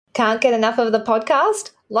Can't get enough of the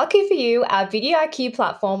podcast? Lucky for you, our Video IQ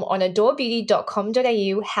platform on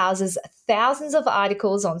adorebeauty.com.au houses thousands of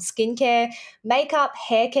articles on skincare, makeup,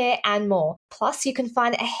 hair care, and more. Plus, you can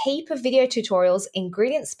find a heap of video tutorials,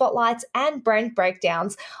 ingredient spotlights, and brand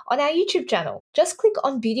breakdowns on our YouTube channel. Just click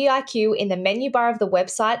on Beauty IQ in the menu bar of the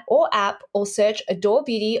website or app, or search Adore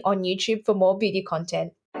Beauty on YouTube for more beauty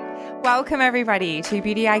content. Welcome, everybody, to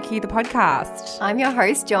Beauty IQ, the podcast. I'm your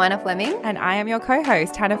host, Joanna Fleming. And I am your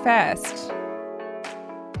co-host, Hannah First.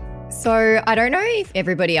 So I don't know if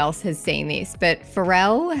everybody else has seen this, but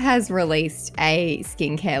Pharrell has released a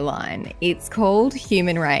skincare line. It's called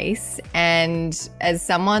Human Race. And as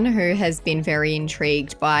someone who has been very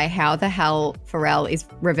intrigued by how the hell Pharrell is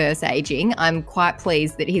reverse aging, I'm quite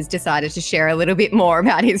pleased that he's decided to share a little bit more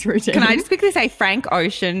about his routine. Can I just quickly say, Frank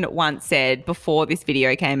Ocean once said before this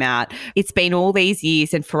video came out, it's been all these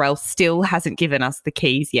years and Pharrell still hasn't given us the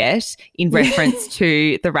keys yet, in reference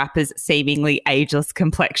to the rapper's seemingly ageless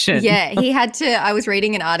complexion. Yeah, he had to, I was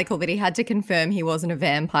reading an article that he had to confirm he wasn't a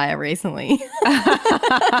vampire recently.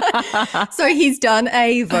 So he's done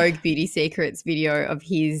a Vogue Beauty Secrets video of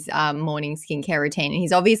his morning skincare routine, and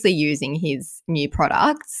he's obviously using his new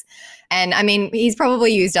products. And I mean, he's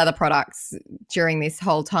probably used other products during this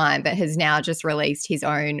whole time, but has now just released his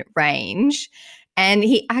own range. And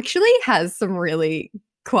he actually has some really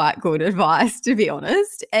quite good advice, to be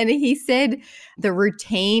honest. And he said the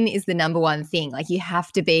routine is the number one thing. Like, you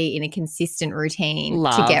have to be in a consistent routine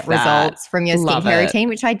to get results from your skincare routine,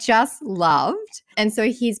 which I just loved. And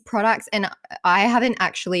so his products, and I haven't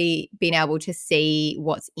actually been able to see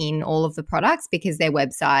what's in all of the products because their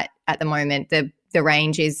website at the moment, the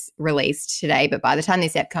range is released today, but by the time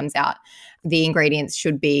this app comes out, the ingredients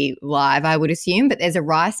should be live, I would assume. But there's a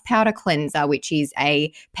rice powder cleanser, which is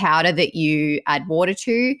a powder that you add water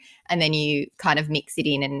to and then you kind of mix it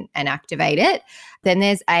in and activate it. Then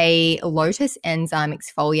there's a lotus enzyme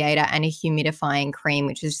exfoliator and a humidifying cream,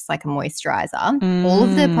 which is just like a moisturizer. All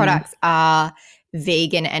of the products are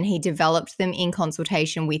vegan, and he developed them in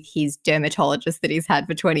consultation with his dermatologist that he's had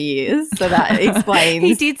for 20 years. So that explains.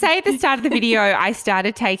 He did say at the start of the video, I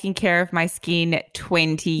started taking care of my skin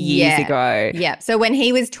 20 years ago. Yeah. So when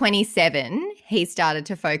he was 27, he started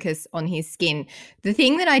to focus on his skin. The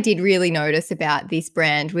thing that I did really notice about this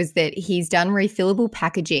brand was that he's done refillable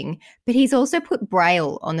packaging, but he's also put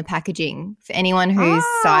Braille on the packaging for anyone who's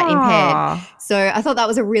sight impaired. So I thought that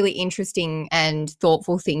was a really interesting and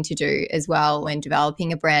thoughtful thing to do as well when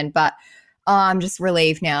developing a brand. But I'm just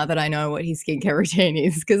relieved now that I know what his skincare routine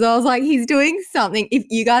is, because I was like, he's doing something. If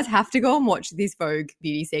you guys have to go and watch this Vogue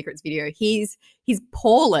Beauty Secrets video, he's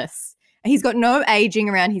poreless. He's got no aging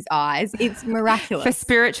around his eyes. It's miraculous. For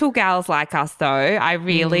spiritual gals like us, though, I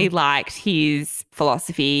really liked his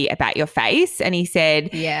philosophy about your face. And he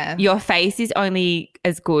said, your face is only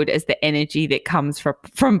as good as the energy that comes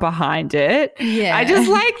from behind it. Yeah. I just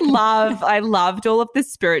I loved all of the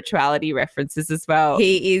spirituality references as well.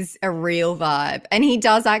 He is a real vibe. And he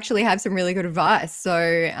does actually have some really good advice. So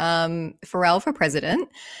Pharrell for president.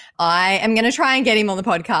 I am going to try and get him on the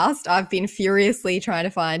podcast. I've been furiously trying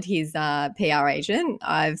to find his PR agent.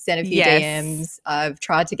 I've sent a few DMs. I've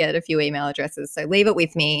tried to get a few email addresses. So leave it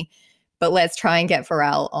with me. But let's try and get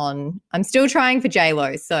Pharrell on. I'm still trying for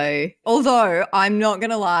J-Lo. So although I'm not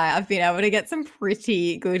going to lie, I've been able to get some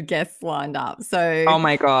pretty good guests lined up. So oh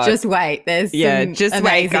my God. Just wait. There's some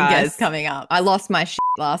amazing guests coming up. I lost my shit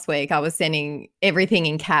last week. I was sending everything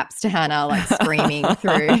in caps to Hannah, like screaming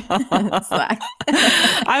through Slack.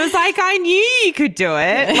 I was like, I knew you could do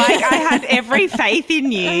it. Like, I had every faith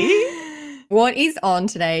in you. What is on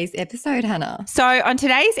today's episode, Hannah? So on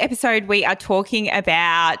today's episode, we are talking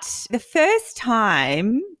about the first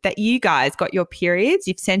time that you guys got your periods.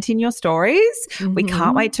 You've sent in your stories. We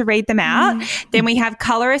can't wait to read them out. Then we have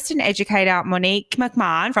colorist and educator Monique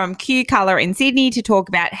McMahon from Q Colour in Sydney to talk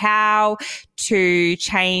about how to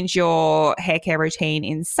change your hair care routine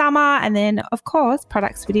in summer. And then, of course,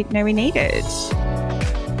 products we didn't know we needed.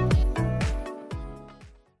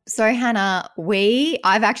 So, Hannah,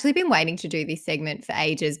 I've actually been waiting to do this segment for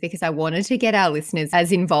ages because I wanted to get our listeners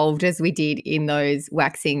as involved as we did in those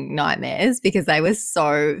waxing nightmares because they were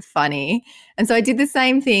so funny. And so I did the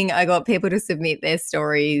same thing. I got people to submit their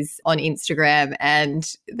stories on Instagram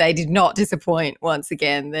and they did not disappoint once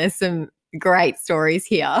again. There's some great stories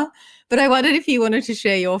here. But I wondered if you wanted to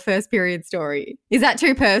share your first period story. Is that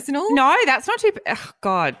too personal? No, that's not too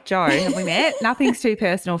God, Jo, have we met? Nothing's too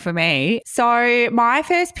personal for me. So my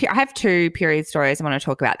first I have two period stories I want to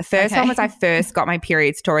talk about. The first one was I first got my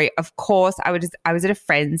period story. Of course, I was at a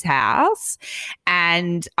friend's house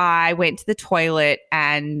and I went to the toilet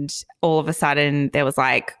and all of a sudden there was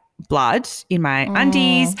like blood in my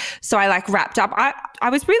undies. So I like wrapped up. I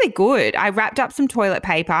was really good. I wrapped up some toilet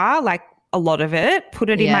paper, like a lot of it, put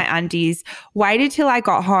it in my undies, waited till I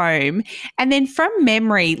got home. And then from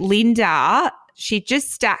memory, Linda, she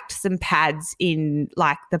just stacked some pads in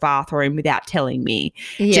like the bathroom without telling me,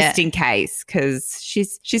 just in case, because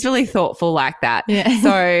she's really thoughtful like that. Yeah.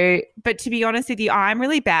 So, but to be honest with you, I'm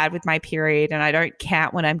really bad with my period and I don't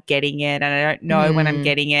count when I'm getting it and I don't know when I'm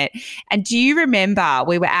getting it. And do you remember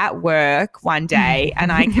we were at work one day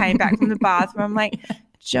and I came back from the bathroom, I'm like,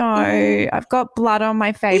 Jo, I've got blood on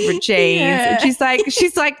my favorite jeans. Yeah. And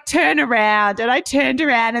she's like, turn around. And I turned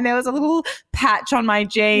around and there was a little patch on my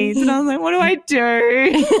jeans. And I was like, what do I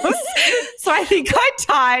do? So I think I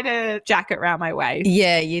tied a jacket around my waist.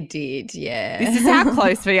 Yeah, you did. Yeah. This is how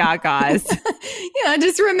close we are, guys. Yeah, I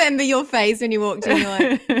just remember your face when you walked in. You're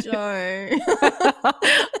like, Jo.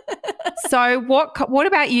 So what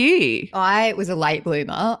about you? I was a late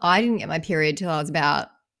bloomer. I didn't get my period till I was about,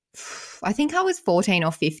 I think I was 14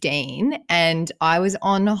 or 15, and I was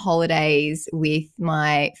on holidays with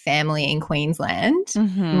my family in Queensland.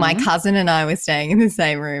 Mm-hmm. My cousin and I were staying in the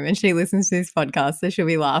same room, and she listens to this podcast, so she'll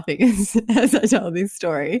be laughing as I tell this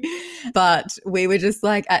story. But we were just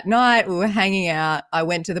like at night, we were hanging out. I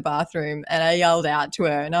went to the bathroom and I yelled out to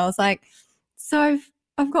her and I was like, so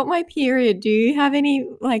I've got my period. Do you have any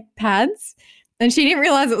like pads? And she didn't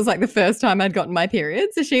realize it was like the first time I'd gotten my period.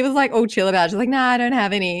 So she was like all chill about it. She's like, nah, I don't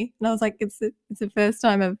have any. And I was like, it's the first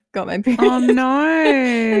time I've got my period. Oh, no.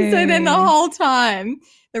 And so then the whole time,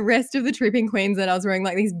 the rest of the trip in Queensland, I was wearing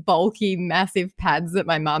like these bulky, massive pads that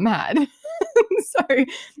my mum had. So I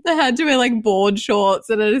had to wear like board shorts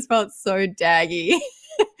and I just felt so daggy.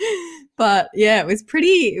 But yeah, it was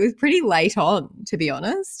pretty late on, to be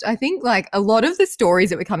honest. I think like a lot of the stories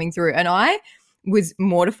that were coming through, and I was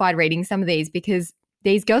mortified reading some of these because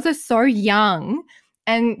these girls are so young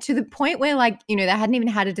and to the point where like, you know, they hadn't even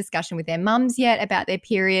had a discussion with their mums yet about their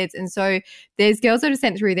periods. And so there's girls that have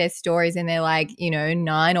sent through their stories and they're like, you know,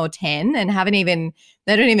 9 or 10 and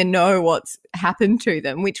they don't even know what's happened to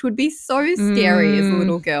them, which would be so scary as a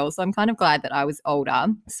little girl. So I'm kind of glad that I was older.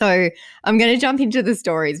 So I'm going to jump into the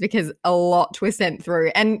stories because a lot were sent through.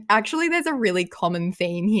 And actually there's a really common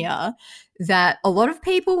theme here that a lot of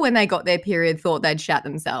people when they got their period thought they'd shat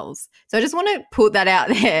themselves. So I just want to put that out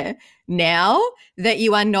there now that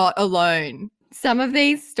you are not alone. Some of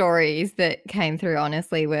these stories that came through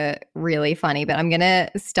honestly were really funny, but I'm going to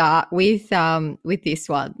start with this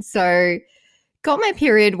one. So got my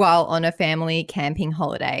period while on a family camping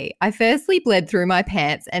holiday. I firstly bled through my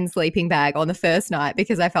pants and sleeping bag on the first night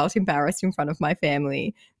because I felt embarrassed in front of my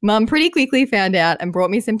family. Mum pretty quickly found out and brought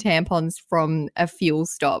me some tampons from a fuel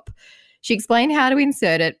stop. She explained how to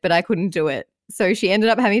insert it, but I couldn't do it. So she ended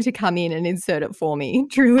up having to come in and insert it for me.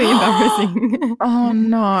 Truly embarrassing. Oh,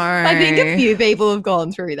 no. I think a few people have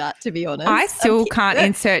gone through that, to be honest. I still can't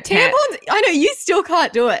insert tampons. I know, you still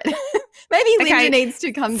can't do it. Maybe Linda needs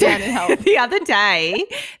to come down and help. The other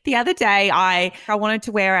day, I wanted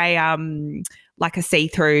to wear like a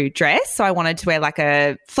see-through dress. So I wanted to wear like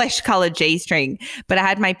a flesh-coloured G-string, but I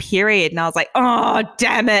had my period and I was like, oh,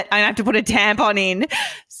 damn it, I have to put a tampon in.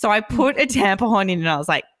 So I put a tampon in and I was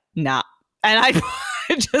like, nah. And I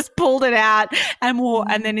just pulled it out and wore,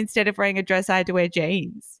 and then instead of wearing a dress, I had to wear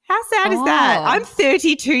jeans. How sad is that? I'm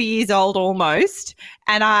 32 years old almost,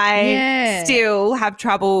 and I still have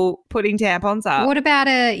trouble putting tampons up. What about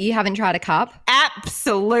you haven't tried a cup?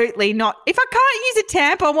 Absolutely not. If I can't use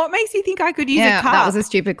a tampon, what makes you think I could use a cup? That was a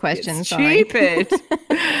stupid question. It's stupid.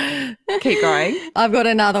 Keep going. I've got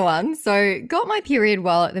another one. So got my period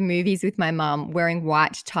while at the movies with my mum wearing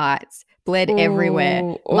white tights. Bled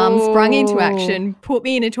everywhere. Mum sprung into action, put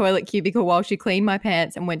me in a toilet cubicle while she cleaned my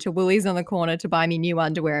pants and went to Woolies on the corner to buy me new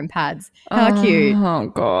underwear and pads. How cute.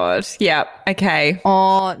 Oh, God. Yep. Okay.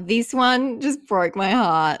 Oh, this one just broke my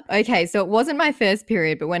heart. Okay, so it wasn't my first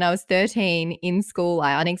period, but when I was 13 in school,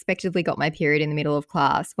 I unexpectedly got my period in the middle of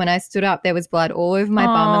class. When I stood up, there was blood all over my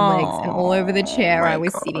bum and legs and all over the chair I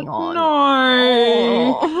was sitting on.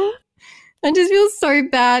 No. Oh. I just feel so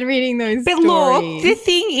bad reading those stories. But look, the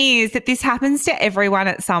thing is that this happens to everyone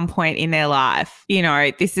at some point in their life. You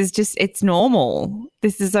know, this is just, it's normal.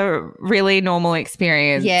 This is a really normal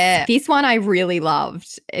experience. Yeah. This one I really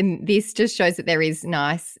loved. And this just shows that there is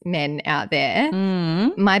nice men out there.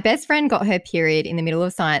 My best friend got her period in the middle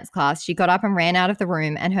of science class. She got up and ran out of the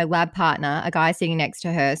room, and her lab partner, a guy sitting next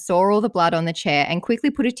to her, saw all the blood on the chair and quickly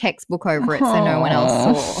put a textbook over it so no one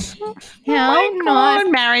else saw. How nice.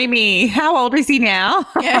 God, marry me. How old is he now?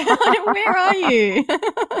 Yeah. Where are you?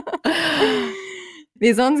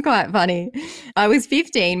 This one's quite funny. I was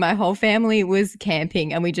 15. My whole family was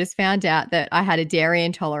camping and we just found out that I had a dairy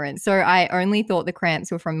intolerance. So I only thought the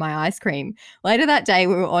cramps were from my ice cream. Later that day,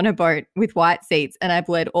 we were on a boat with white seats and I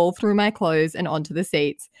bled all through my clothes and onto the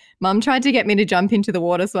seats. Mum tried to get me to jump into the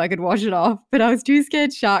water so I could wash it off, but I was too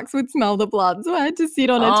scared sharks would smell the blood. So I had to sit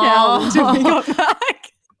on a towel until we got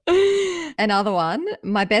back. Another one.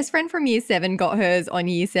 My best friend from year 7 got hers on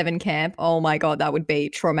year 7 camp. Oh my God, that would be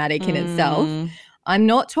traumatic in itself. I'm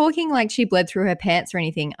not talking like she bled through her pants or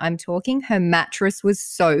anything. I'm talking her mattress was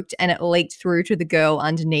soaked and it leaked through to the girl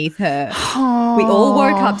underneath her. We all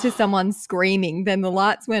woke up to someone screaming. Then the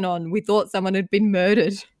lights went on. We thought someone had been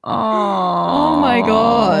murdered. Oh my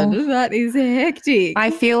God. That is hectic.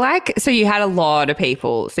 I feel like, so you had a lot of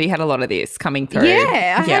people. So you had a lot of this coming through.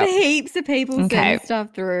 Yeah, I had heaps of people send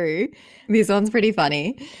stuff through. This one's pretty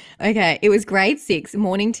funny. Okay, it was grade 6,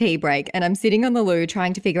 morning tea break, and I'm sitting on the loo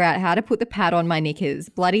trying to figure out how to put the pad on my knickers.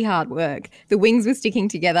 Bloody hard work. The wings were sticking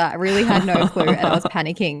together. I really had no clue and I was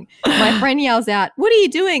panicking. My friend yells out, "What are you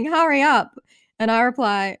doing? Hurry up." And I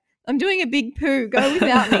reply, "I'm doing a big poo. Go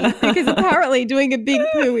without me." Because apparently doing a big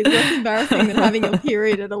poo is less embarrassing than having a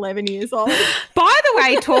period at 11 years old. By the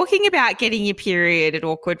way, talking about getting your period at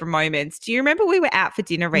awkward moments, do you remember we were out for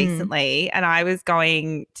dinner recently and I was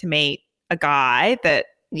going to meet a guy that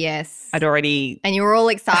I'd already... And you were all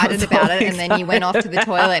excited about it and then you went off to the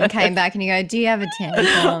toilet and came back and you go, "Do you have a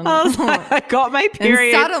tampon?" I was like, I got my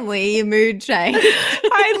period. And suddenly your mood changed.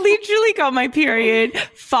 I literally got my period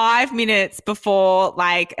 5 minutes before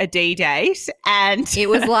like a D date, and it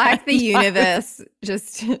was like the universe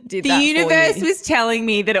just did that The universe for you. was telling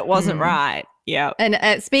me that it wasn't right. Yeah.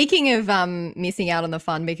 And speaking of missing out on the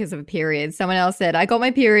fun because of a period, someone else said, "I got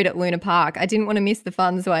my period at Luna Park. I didn't want to miss the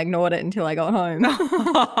fun, so I ignored it until I got home."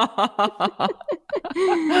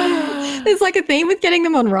 There's like a theme with getting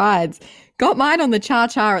them on rides. Got mine on the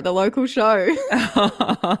cha-cha at the local show.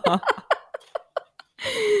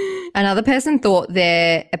 Another person thought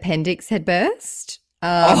their appendix had burst.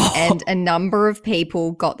 And a number of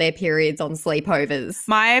people got their periods on sleepovers.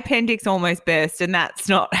 My appendix almost burst, and that's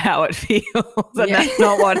not how it feels, and that's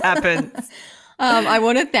not what happens. I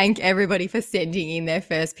want to thank everybody for sending in their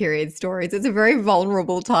first period stories. It's a very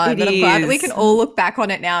vulnerable time, but I'm glad that we can all look back on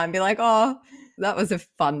it now and be like, oh, that was a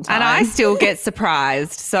fun time. And I still get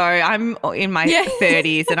surprised. So I'm in my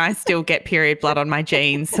 30s and I still get period blood on my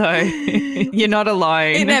jeans. So you're not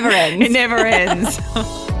alone. It never ends. It never ends.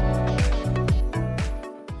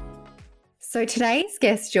 So today's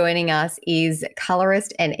guest joining us is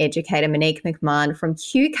colourist and educator Monique McMahon from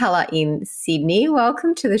Q Colour in Sydney.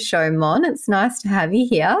 Welcome to the show, Mon. It's nice to have you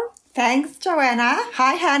here. Thanks, Joanna.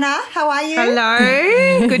 Hi, Hannah. How are you?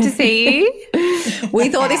 Hello. Good to see you. We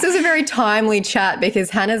thought this was a very timely chat because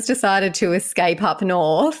Hannah's decided to escape up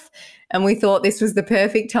north, and we thought this was the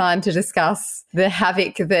perfect time to discuss the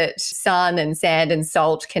havoc that sun and sand and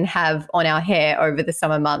salt can have on our hair over the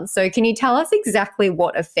summer months. So can you tell us exactly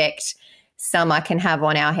what effect summer can have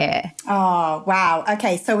on our hair? Oh, wow.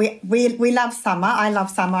 Okay, so we love summer. I love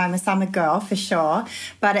summer. I'm a summer girl for sure.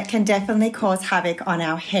 But it can definitely cause havoc on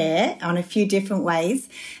our hair on a few different ways.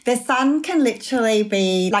 The sun can literally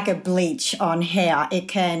be like a bleach on hair. It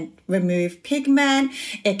can remove pigment.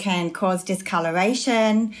 It can cause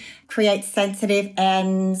discoloration, create sensitive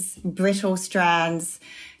ends, brittle strands,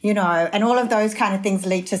 you know, and all of those kind of things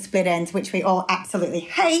lead to split ends, which we all absolutely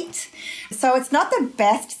hate. So it's not the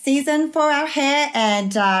best season for our hair.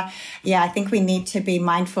 And I think we need to be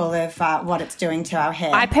mindful of what it's doing to our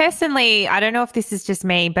hair. I personally, I don't know if this is just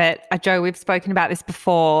me, but Joe, we've spoken about this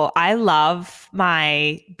before. I love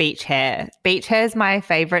my beach hair. Beach hair is my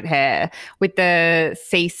favorite hair with the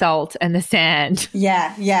sea salt and the sand.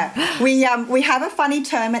 Yeah. We have a funny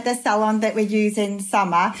term at the salon that we use in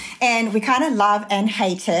summer, and we kind of love and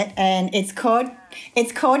hate it. And it's called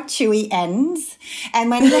chewy ends. And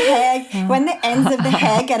when the ends of the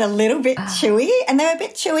hair get a little bit chewy, and they're a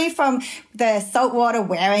bit chewy from the salt water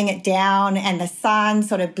wearing it down and the sun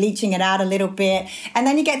sort of bleaching it out a little bit, and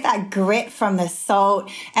then you get that grit from the salt.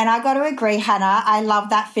 And I got to agree, Hannah, I love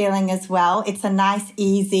that feeling as well. It's a nice,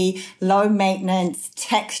 easy, low maintenance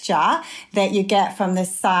texture that you get from the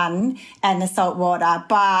sun and the salt water.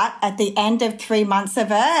 But at the end of 3 months of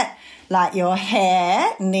it, like your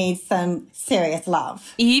hair needs some serious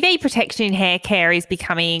love. UV protection in hair care is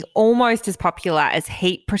becoming almost as popular as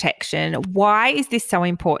heat protection. Why is this so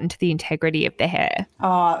important to the integrity of the hair?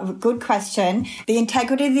 Oh, good question. The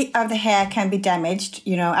integrity of the hair can be damaged,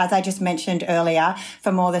 as I just mentioned earlier,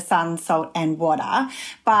 from all the sun, salt and water.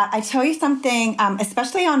 But I tell you something,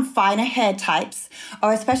 especially on finer hair types,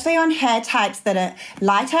 or especially on hair types that are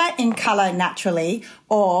lighter in color naturally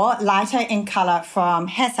or lighter in color from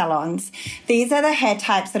hair salons, these are the hair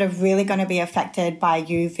types that are really going to be affected by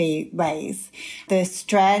UV rays. The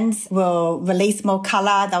strands will release more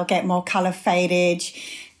color, they'll get more color fadage.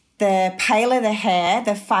 The paler the hair,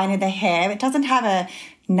 the finer the hair. It doesn't have a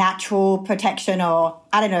natural protection, or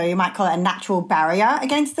I don't know, you might call it a natural barrier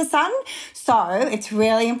against the sun. So it's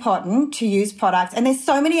really important to use products. And there's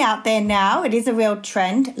so many out there now. It is a real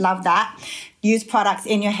trend. Love that. Use products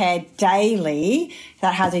in your hair daily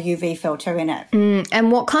that has a UV filter in it.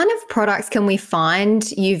 And what kind of products can we find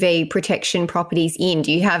UV protection properties in?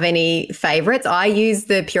 Do you have any favourites? I use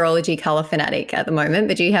the Pureology Colour Fanatic at the moment,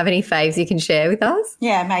 but do you have any faves you can share with us?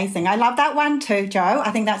 Yeah, amazing. I love that one too, Jo.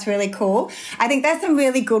 I think that's really cool. I think there's some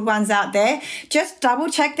really good ones out there. Just double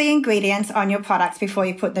check the ingredients on your products before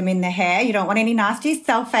you put them in the hair. You don't want any nasty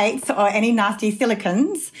sulfates or any nasty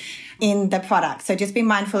silicons in the product. So just be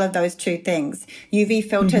mindful of those two things. UV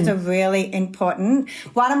filters are really important.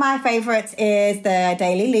 One of my favorites is the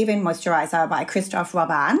Daily Leave-In Moisturizer by Christophe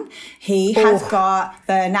Robin. He has got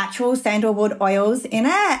the natural sandalwood oils in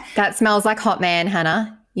it. That smells like Hot Man,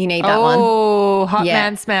 Hannah. You need that one. Oh, hot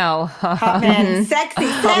man smell. Hot man. Sexy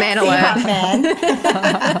hot man alert. Hot man.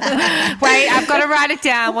 Wait, I've got to write it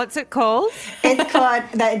down. What's it called? It's called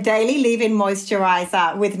the Daily Leave-In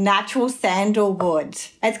Moisturizer with natural sandalwood.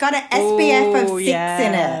 It's got an SPF of 6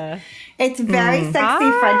 in it. It's very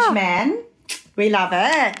sexy French man. We love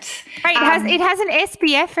it. Right, it has an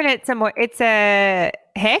SPF and it's a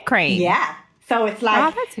hair cream. Yeah. So it's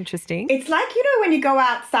like, that's interesting. It's like, when you go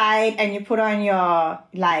outside and you put on your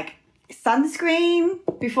sunscreen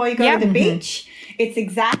before you go to the beach. It's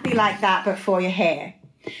exactly like that, but for your hair.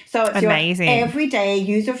 So it's amazing. Your everyday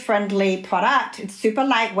user-friendly product. It's super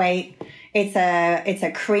lightweight. It's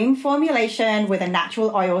a cream formulation with a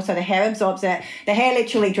natural oil, so the hair absorbs it. The hair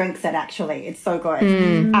literally drinks it, actually. It's so good.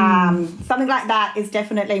 Something like that is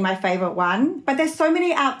definitely my favorite one. But there's so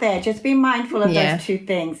many out there. Just be mindful of those two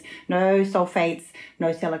things. No sulfates,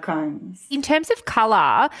 no silicones. In terms of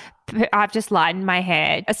colour, I've just lightened my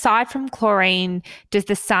hair. Aside from chlorine, does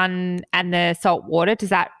the sun and the salt water, does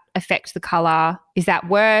that affect the colour? Is that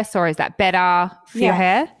worse or is that better for your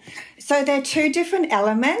hair? So they're two different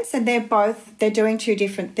elements and they're doing two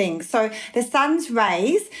different things. So the sun's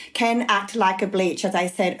rays can act like a bleach, as I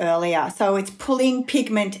said earlier. So it's pulling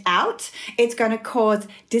pigment out. It's going to cause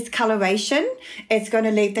discoloration. It's going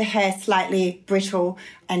to leave the hair slightly brittle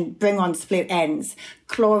and bring on split ends.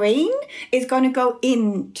 Chlorine is going to go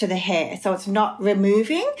into the hair. So it's not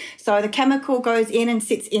removing. So the chemical goes in and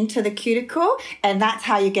sits into the cuticle, and that's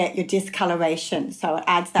how you get your discoloration. So it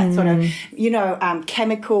adds that sort of,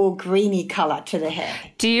 chemical greeny color to the hair.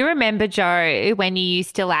 Do you remember, Jo, when you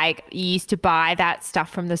used to buy that stuff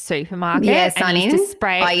from the supermarket? Yeah, Sun-In.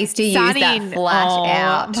 I used to use that flat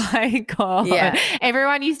out. Oh my God. Yeah.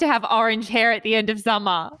 Everyone used to have orange hair at the end of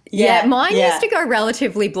summer. Yeah, mine used to go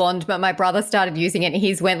relatively blonde, but my brother started using it and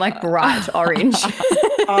his went like bright orange.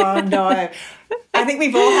 Oh, no. I think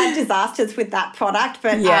we've all had disasters with that product,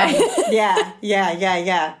 but yeah.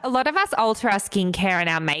 A lot of us alter our skincare and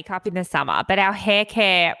our makeup in the summer, but our hair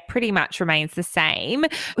care pretty much remains the same.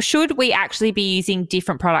 Should we actually be using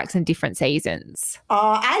different products in different seasons?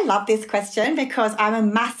 Oh, I love this question because I'm a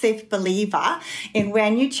massive believer in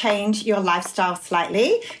when you change your lifestyle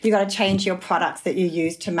slightly, you got to change your products that you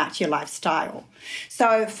use to match your lifestyle.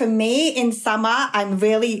 So for me in summer, I'm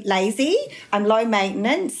really lazy. I'm low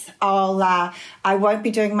maintenance. I won't be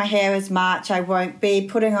doing my hair as much. I won't be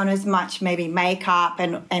putting on as much maybe makeup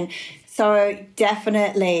and so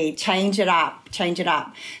definitely change it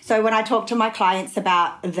up. So when I talk to my clients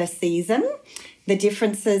about the season, the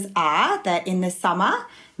differences are that in the summer,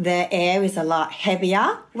 the air is a lot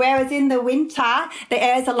heavier, whereas in the winter, the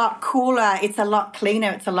air is a lot cooler. It's a lot cleaner.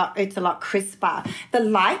 It's a lot crisper. The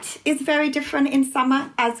light is very different in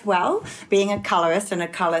summer as well. Being a colorist and a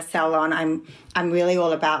color salon, I'm really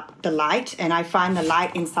all about the light, and I find the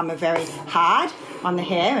light in summer very hard on the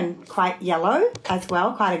hair and quite yellow as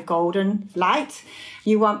well, quite a golden light.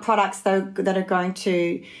 You want products though that are going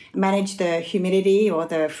to manage the humidity or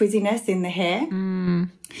the frizziness in the hair.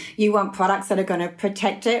 You want products that are going to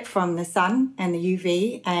protect it from the sun and the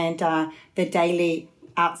UV and the daily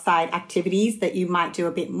outside activities that you might do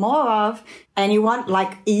a bit more of, and you want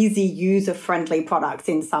like easy, user-friendly products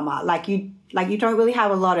in summer. Like you don't really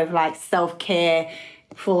have a lot of like self-care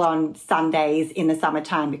full-on Sundays in the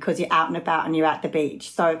summertime because you're out and about and you're at the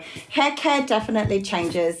beach. So hair care definitely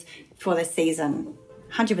changes for the season.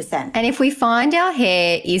 100%. And if we find our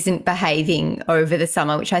hair isn't behaving over the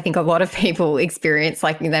summer, which I think a lot of people experience,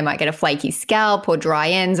 like they might get a flaky scalp or dry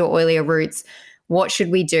ends or oilier roots, what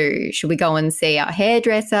should we do? Should we go and see our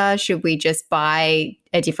hairdresser? Should we just buy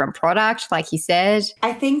a different product, like you said?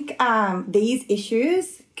 I think these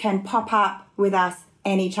issues can pop up with us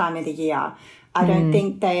any time of the year. I don't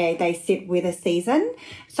think they sit with a season.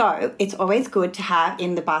 So it's always good to have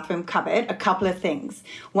in the bathroom cupboard a couple of things.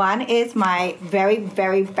 One is my very,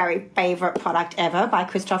 very, very favorite product ever by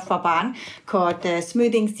Christophe Robin called the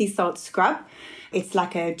Smoothing Sea Salt Scrub. It's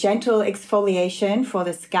like a gentle exfoliation for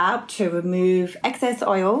the scalp to remove excess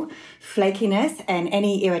oil, flakiness, and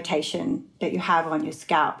any irritation that you have on your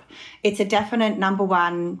scalp. It's a definite number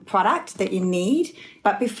one product that you need.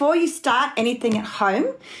 But before you start anything at home,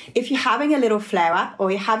 if you're having a little flare up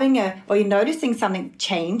or you're noticing something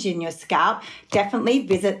change in your scalp, definitely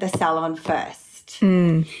visit the salon first.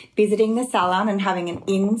 Visiting the salon and having an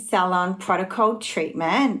in-salon protocol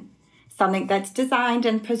treatment, something that's designed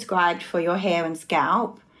and prescribed for your hair and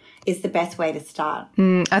scalp, is the best way to start.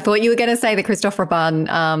 I thought you were going to say the Christophe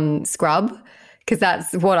Robin scrub, because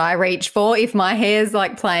that's what I reach for. If my hair's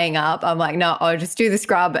like playing up, I'm like, no, I'll just do the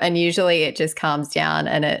scrub, and usually it just calms down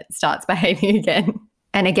and it starts behaving again.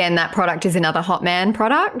 And again, that product is another Hot Man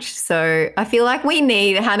product. So I feel like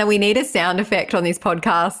Hannah, we need a sound effect on this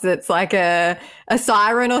podcast that's like a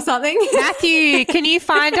siren or something. Matthew, can you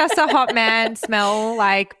find us a Hot Man smell?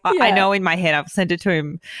 Like, I know in my head, I've sent it to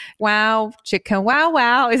him. Wow, chicken, wow,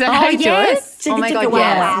 wow. Is that how you do it? Oh my God,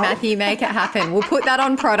 yes. Matthew, make it happen. We'll put that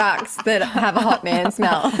on products that have a Hot Man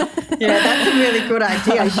smell. Yeah, that's a really good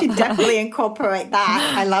idea. I should definitely incorporate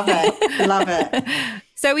that. I love it. Love it.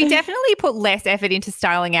 So we definitely put less effort into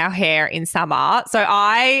styling our hair in summer. So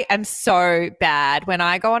I am so bad. When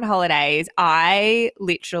I go on holidays, I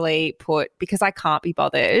literally because I can't be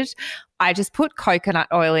bothered, I just put coconut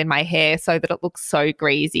oil in my hair so that it looks so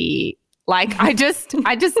greasy. Like I just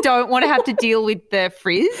don't want to have to deal with the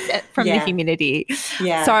frizz from the humidity.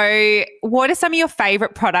 Yeah. So what are some of your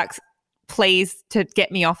favorite products, please, to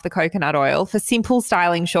get me off the coconut oil for simple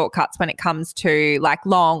styling shortcuts when it comes to like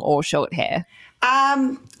long or short hair?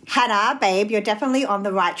 Hannah, babe, you're definitely on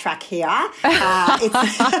the right track here.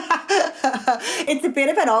 It's a bit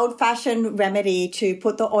of an old-fashioned remedy to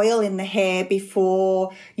put the oil in the hair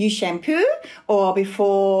before you shampoo or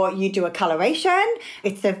before you do a coloration.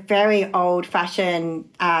 It's a very old-fashioned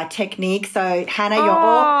technique. So, Hannah, you're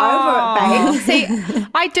all over it, babe. See,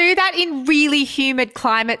 I do that in really humid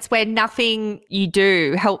climates where nothing you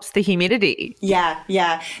do helps the humidity.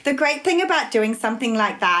 Yeah. The great thing about doing something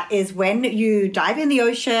like that is when you dive in the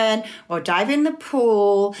ocean or dive in the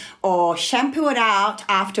pool or shampoo it out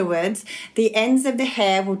afterwards, the ends of the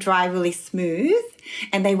hair will dry really smooth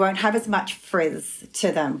and they won't have as much frizz to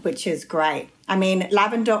them, which is great. I mean,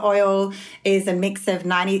 lavender oil is a mix of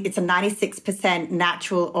it's a 96%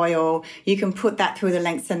 natural oil. You can put that through the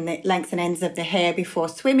lengths and ends of the hair before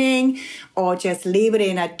swimming, or just leave it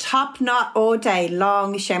in a top knot all day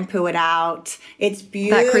long, shampoo it out. It's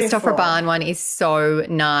beautiful. That Christophe Robin one is so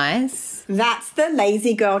nice. That's the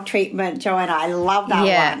lazy girl treatment, Joanna. I love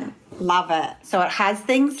that one. Love it. So it has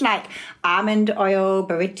things like almond oil,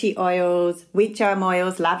 bariti oils, wheat germ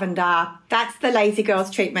oils, lavender. That's the lazy girls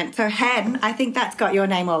treatment. So Hen, I think that's got your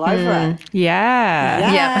name all over it. Yeah.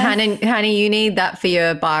 Yes. Yeah, Hannah, you need that for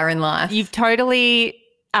your Byron life. You've totally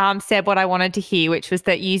said what I wanted to hear, which was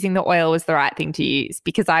that using the oil was the right thing to use,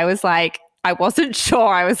 because I was like, I wasn't sure.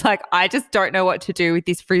 I was like, I just don't know what to do with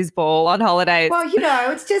this frizz ball on holidays. Well,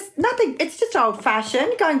 it's just nothing. It's just old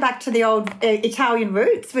fashioned, going back to the old Italian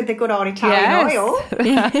roots with the good old Italian oil.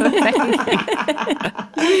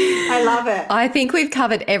 I love it. I think we've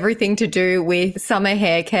covered everything to do with summer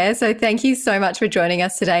hair care. So thank you so much for joining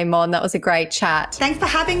us today, Mon. That was a great chat. Thanks for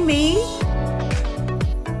having me.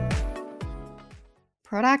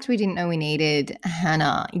 Product we didn't know we needed.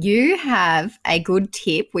 Hannah, you have a good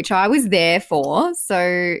tip, which I was there for.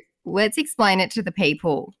 So let's explain it to the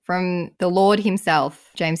people from the Lord himself,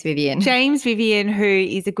 James Vivian. James Vivian, who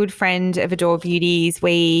is a good friend of Adore Beauties.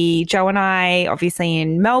 Joe and I, obviously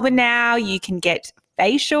in Melbourne now, you can get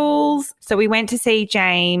facials. So we went to see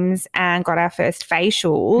James and got our first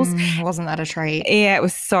facials. Wasn't that a treat? Yeah, it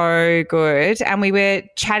was so good. And we were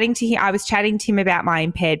chatting to him. I was chatting to him about my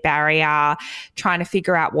impaired barrier, trying to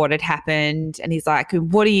figure out what had happened. And he's like,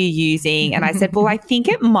 what are you using? And I said, well, I think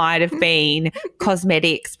it might have been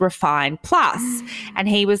Cosmetics Refine Plus. And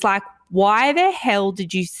he was like, why the hell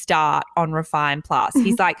did you start on Refine Plus?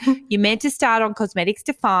 He's like, you meant to start on Cosmetics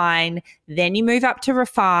Define, then you move up to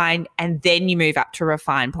Refine, and then you move up to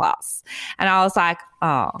Refine Plus. And I was like,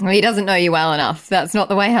 oh. Well, he doesn't know you well enough. That's not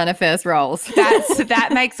the way Hannah first rolls. That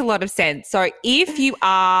makes a lot of sense. So if you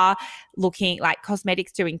are looking, like,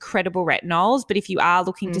 cosmetics do incredible retinols, but if you are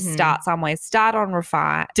looking to start somewhere, start on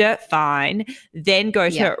Define, then go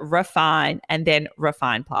to Refine, and then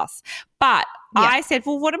Refine Plus. But I said,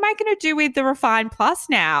 well, what am I going to do with the Refine Plus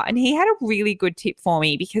now? And he had a really good tip for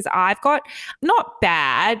me, because I've got, not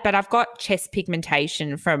bad, but I've got chest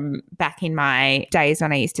pigmentation from back in my days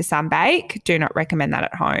when I used to sunbake. Do not recommend that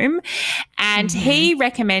at home. And he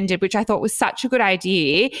recommended, which I thought was such a good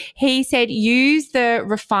idea, he said use the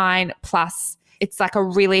Refine Plus. It's like a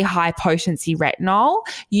really high potency retinol.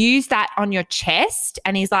 Use that on your chest.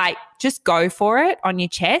 And he's like, just go for it on your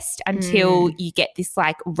chest until you get this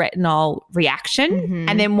like retinol reaction.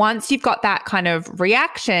 And then once you've got that kind of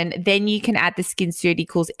reaction, then you can add the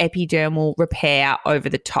SkinCeuticals epidermal repair over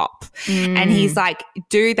the top. And he's like,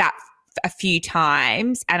 do that a few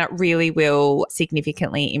times and it really will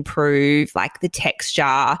significantly improve like the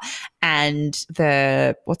texture and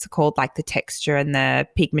the, what's it called, like the texture and the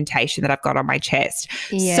pigmentation that I've got on my chest.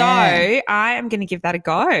 Yeah. So I am going to give that a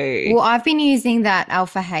go. Well, I've been using that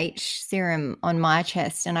Alpha H serum on my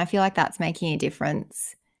chest and I feel like that's making a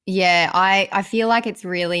difference. Yeah, I feel like it's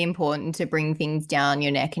really important to bring things down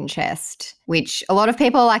your neck and chest, which a lot of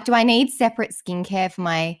people are like, do I need separate skincare for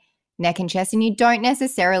my neck and chest? And you don't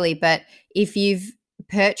necessarily, but if you've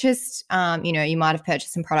purchased, you might have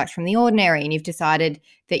purchased some products from The Ordinary and you've decided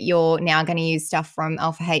that you're now going to use stuff from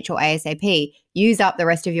Alpha H or ASAP, use up the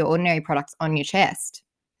rest of your Ordinary products on your chest.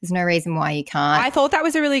 There's no reason why you can't. I thought that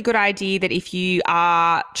was a really good idea, that if you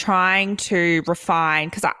are trying to refine,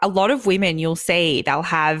 because a lot of women you'll see they'll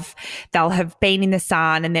have been in the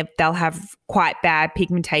sun and they'll have quite bad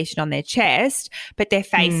pigmentation on their chest, but their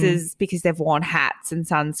faces, because they've worn hats and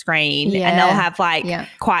sunscreen, and they'll have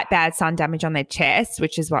quite bad sun damage on their chest,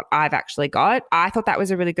 which is what I've actually got. I thought that was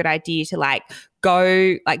a really good idea to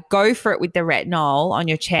go for it with the retinol on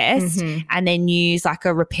your chest and then use like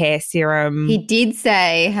a repair serum. He did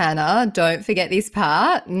say, Hannah, don't forget this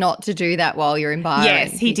part, not to do that while you're in Byron.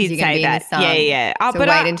 Yes, he did say that. Yeah. So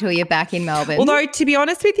wait until you're back in Melbourne. Although, to be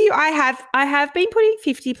honest with you, I have been putting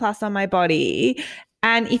 50 plus on my body,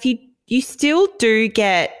 and if you still do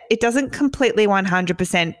get, it doesn't completely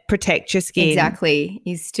 100% protect your skin. Exactly.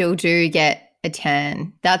 You still do get a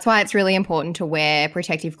tan. That's why it's really important to wear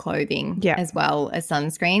protective clothing as well as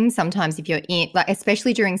sunscreen. Sometimes if you're in, like,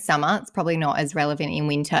 especially during summer, it's probably not as relevant in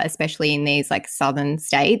winter, especially in these like southern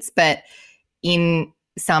states, but in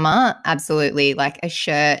summer, absolutely, like a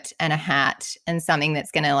shirt and a hat and something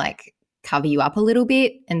that's going to like cover you up a little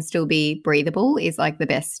bit and still be breathable is like the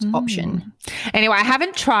best option. Anyway, I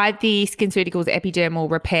haven't tried the SkinCeuticals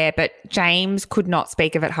epidermal repair, but James could not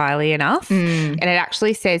speak of it highly enough. And it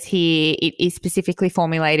actually says here it is specifically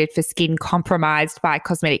formulated for skin compromised by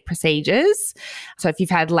cosmetic procedures. So if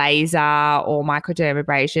you've had laser or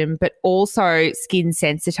microdermabrasion, but also skin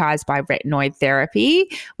sensitized by retinoid therapy,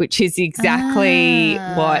 which is exactly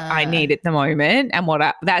what I need at the moment,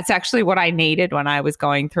 and that's actually what I needed when I was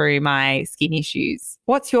going through my skin issues.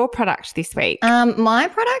 What's your product this week? My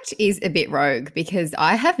product is a bit rogue because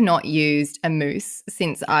I have not used a mousse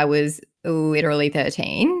since I was literally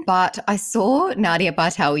 13, but I saw Nadia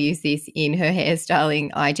Bartel use this in her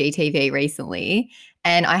hairstyling IGTV recently,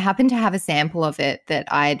 and I happened to have a sample of it that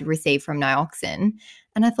I'd received from Nioxin,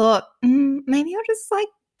 and I thought maybe I'll just like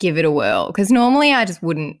give it a whirl, because normally I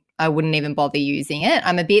wouldn't even bother using it.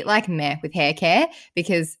 I'm a bit like meh with hair care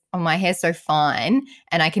because my hair's so fine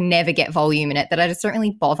and I can never get volume in it that I just don't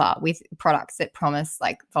really bother with products that promise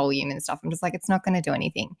like volume and stuff. I'm just like, it's not going to do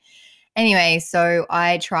anything. Anyway, so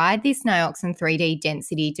I tried this Nioxin 3D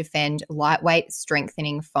Density Defend Lightweight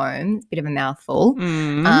Strengthening Foam. It's a bit of a mouthful.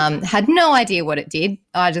 Had no idea what it did.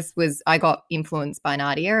 I got influenced by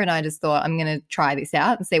Nadia and I just thought I'm going to try this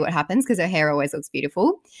out and see what happens because her hair always looks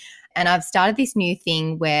beautiful. And I've started this new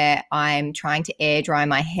thing where I'm trying to air dry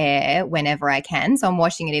my hair whenever I can. So I'm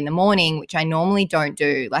washing it in the morning, which I normally don't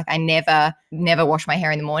do. Like I never wash my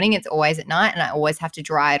hair in the morning. It's always at night and I always have to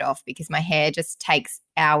dry it off because my hair just takes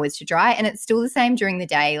hours to dry, and it's still the same during the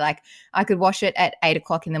day. Like I could wash it at 8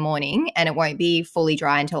 o'clock in the morning and it won't be fully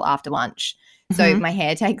dry until after lunch. So my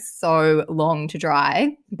hair takes so long to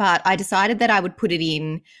dry. But I decided that I would put it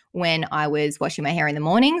in when I was washing my hair in the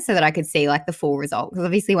morning so that I could see like the full result. Because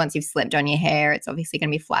obviously once you've slept on your hair, it's obviously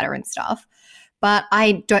going to be flatter and stuff. But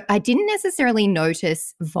I didn't necessarily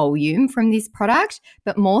notice volume from this product,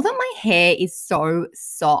 but more that my hair is so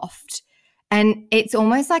soft. And it's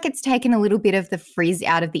almost like it's taken a little bit of the frizz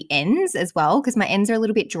out of the ends as well, because my ends are a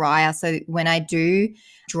little bit drier. So when I do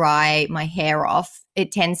dry my hair off,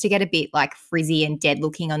 it tends to get a bit like frizzy and dead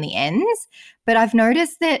looking on the ends. But I've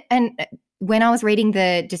noticed that, and when I was reading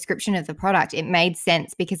the description of the product, it made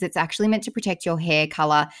sense because it's actually meant to protect your hair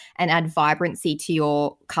color and add vibrancy to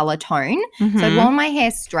your color tone. So I've worn my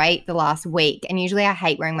hair straight the last week, and usually I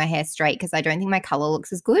hate wearing my hair straight because I don't think my color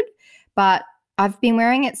looks as good. But I've been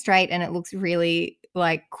wearing it straight and it looks really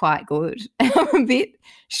like quite good. I'm a bit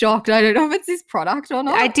shocked. I don't know if it's this product or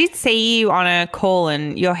not. I did see you on a call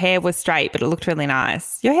and your hair was straight, but it looked really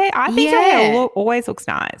nice. Your hair, I think your hair always looks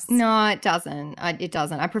nice. No, it doesn't. It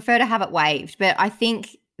doesn't. I prefer to have it waved, but I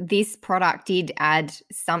think this product did add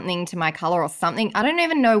something to my color or something. I don't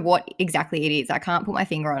even know what exactly it is. I can't put my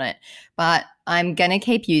finger on it, but I'm going to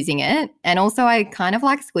keep using it. And also I kind of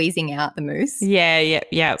like squeezing out the mousse.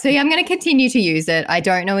 Yeah. So I'm going to continue to use it. I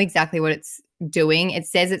don't know exactly what it's doing. It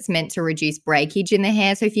says it's meant to reduce breakage in the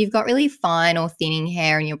hair. So if you've got really fine or thinning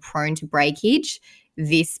hair and you're prone to breakage,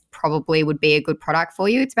 this probably would be a good product for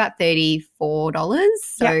you. It's about $34.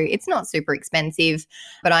 So it's not super expensive,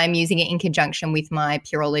 but I'm using it in conjunction with my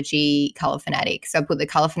Pureology Color Fanatic. So I put the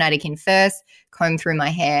Color Fanatic in first, comb through my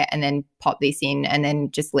hair, and then pop this in and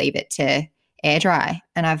then just leave it to air dry.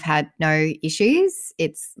 And I've had no issues.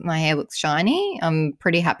 My hair looks shiny. I'm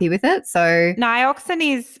pretty happy with it. So Nioxin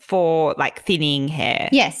is for like thinning hair.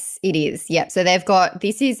 Yes, it is. Yep. So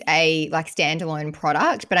this is a like standalone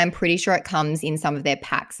product, but I'm pretty sure it comes in some of their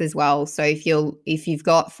packs as well. So if you've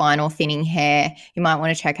got fine or thinning hair, you might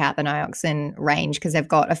want to check out the Nioxin range because they've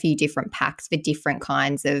got a few different packs for different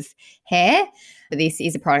kinds of hair. But this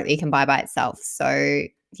is a product that you can buy by itself. So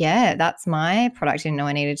yeah, that's my product I didn't know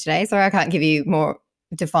I needed today. Sorry, I can't give you more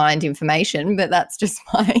defined information, but that's just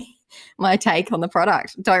my take on the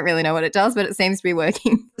product. Don't really know what it does, but it seems to be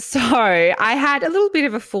working. So I had a little bit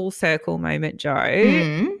of a full circle moment, Jo.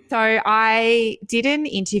 So I did an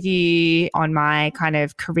interview on my kind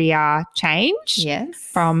of career change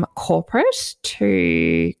from corporate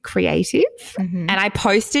to creative. And I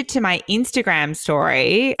posted to my Instagram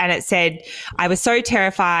story and it said, I was so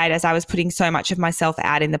terrified as I was putting so much of myself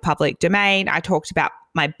out in the public domain. I talked about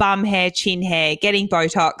my bum hair, chin hair, getting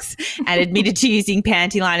Botox, and admitted to using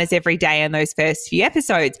panty liners every day in those first few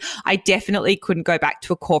episodes. I definitely couldn't go back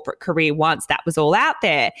to a corporate career once that was all out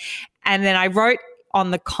there. And then I wrote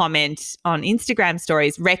on the comment on Instagram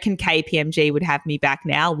stories, reckon KPMG would have me back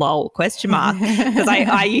now, lol, question mark.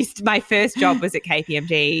 Because my first job was at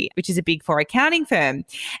KPMG, which is a Big Four accounting firm.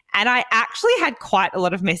 And I actually had quite a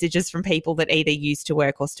lot of messages from people that either used to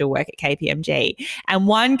work or still work at KPMG. And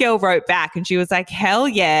one girl wrote back and she was like, hell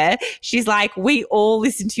yeah. She's like, we all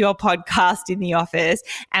listened to your podcast in the office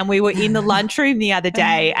and we were in the lunchroom the other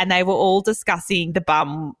day and they were all discussing the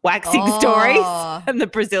bum waxing stories and the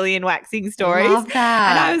Brazilian waxing stories. Love that.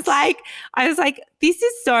 And I was like, this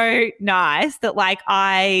is so nice that like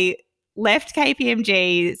I left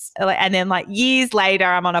KPMG and then like years later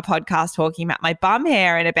I'm on a podcast talking about my bum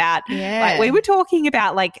hair and about like we were talking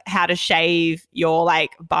about like how to shave your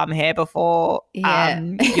like bum hair before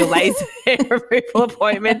your laser hair removal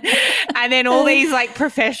appointment, and then all these like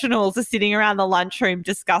professionals are sitting around the lunchroom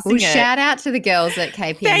discussing it. Shout out to the girls at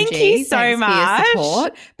KPMG. Thank you so much for your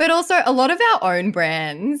support. But also a lot of our own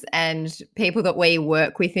brands and people that we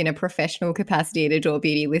work with in a professional capacity at Adore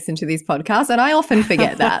Beauty listen to this podcast, and I often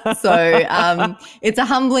forget that. So it's a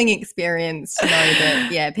humbling experience to know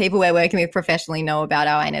that, people we're working with professionally know about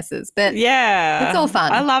our anuses. But it's all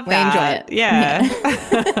fun. I love that. We enjoy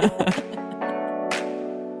it.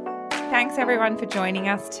 Thanks everyone for joining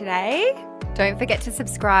us today. Don't forget to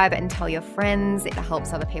subscribe and tell your friends. It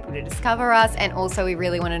helps other people to discover us. And also we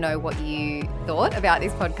really want to know what you thought about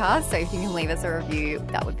this podcast. So if you can leave us a review,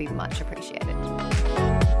 that would be much appreciated.